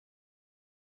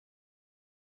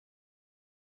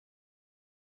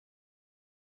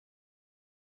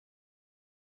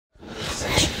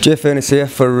Jay Furness here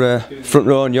for Front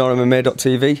Row on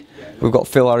YourMMA.tv. We've got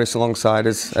Phil Harris alongside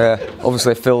us.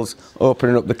 Obviously Phil's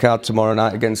opening up the card tomorrow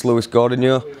night against Louis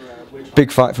Gaudinot.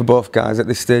 Big fight for both guys at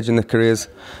this stage in their careers.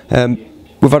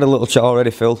 We've had a little chat already,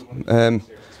 Phil.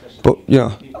 But you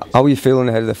know, how are you feeling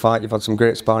ahead of the fight? You've had some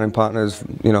great sparring partners,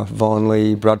 you know, Vaughan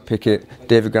Lee, Brad Pickett,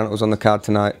 David Grant was on the card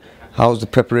tonight. How's the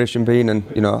preparation been, and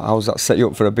you know, how's that set you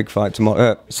up for a big fight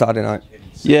tomorrow, Saturday night?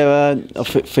 Yeah, I'm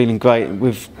feeling great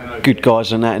with good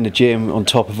guys on that in the gym, on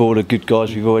top of all the good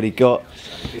guys we've already got.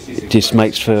 It just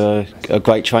makes for a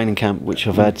great training camp which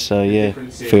I've had, so yeah,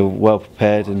 feel well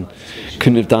prepared and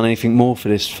couldn't have done anything more for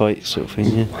this fight, sort of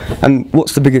thing. Yeah. And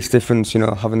what's the biggest difference, you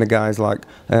know, having the guys like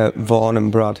Vaughan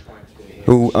and Brad,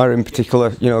 who are in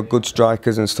particular, you know, good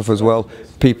strikers and stuff as well?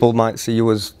 People might see you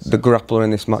as the grappler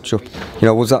in this matchup. You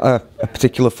know, was that a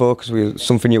particular focus?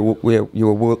 Something you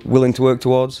were willing to work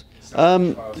towards?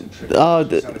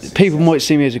 People might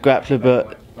see me as a grappler,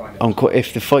 but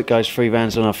if the fight goes 3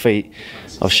 rounds on our feet,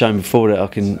 I've shown before that I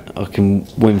can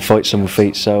win fights on my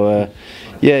feet. So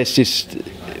yeah, it's just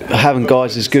having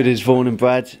guys as good as Vaughan and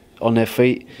Brad on their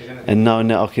feet, and knowing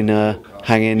that I can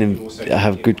hang in and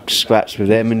have good scraps with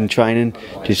them in training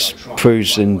just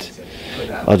proves, and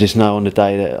I just know on the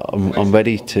day that I'm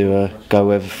ready to go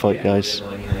wherever the fight goes.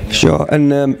 Sure, and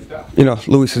you know,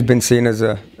 Louis has been seen as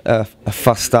a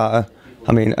fast starter.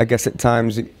 I mean, I guess at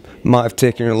times it might have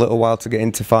taken him a little while to get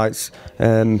into fights.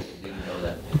 Do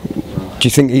you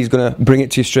think he's going to bring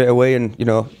it to you straight away and, you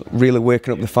know, really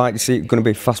waking up the fight? Do you see it going to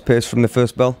be fast paced from the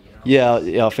first bell?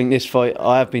 Yeah, I think this fight,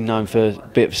 I have been known for a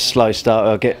bit of a slow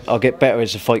start. I'll get better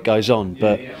as the fight goes on,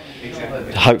 but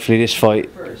hopefully this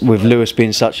fight, with Louis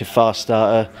being such a fast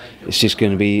starter, it's just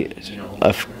going to be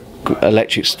a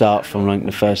electric start from like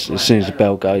the first. As soon as the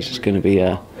bell goes, it's going to be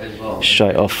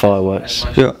straight off fireworks.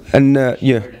 Yeah, and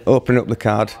yeah, opening up the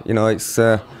card. You know, it's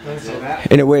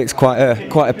in a way it's quite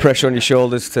a pressure on your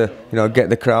shoulders to, you know, get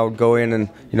the crowd going and,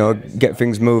 you know, get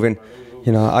things moving.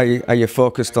 You know, are you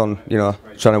focused on, you know,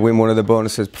 trying to win one of the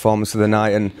bonuses, performance of the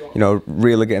night, and, you know,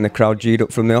 really getting the crowd G'd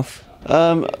up from the off?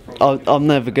 I'm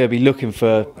never going to be looking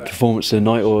for a performance of the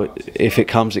night, or if it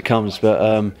comes, it comes.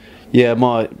 But yeah,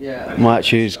 my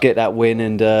attitude is get that win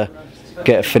and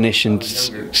get a finish and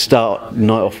start the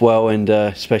night off well, and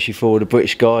especially for all the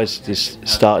British guys, just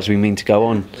start as we mean to go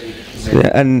on.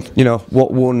 Yeah, and you know,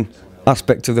 what one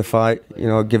aspect of the fight, you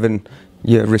know, given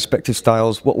your respective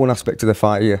styles, what one aspect of the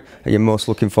fight are you most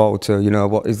looking forward to? You know,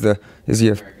 what is there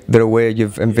a way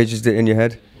you've envisaged it in your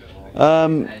head?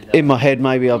 In my head,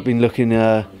 maybe I've been looking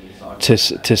to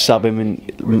sub him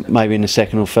maybe in the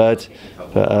second or third,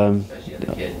 but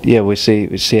yeah, we'll see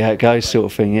how it goes, sort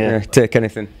of thing. Yeah, take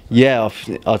anything. Yeah,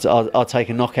 I'll take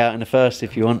a knockout in the first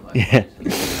if you want. Yeah.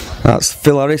 That's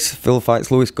Phil Harris. Phil fights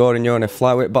Louis Gaudinot in a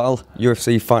flyweight battle,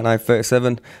 UFC Fight Night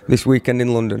 37 this weekend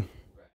in London.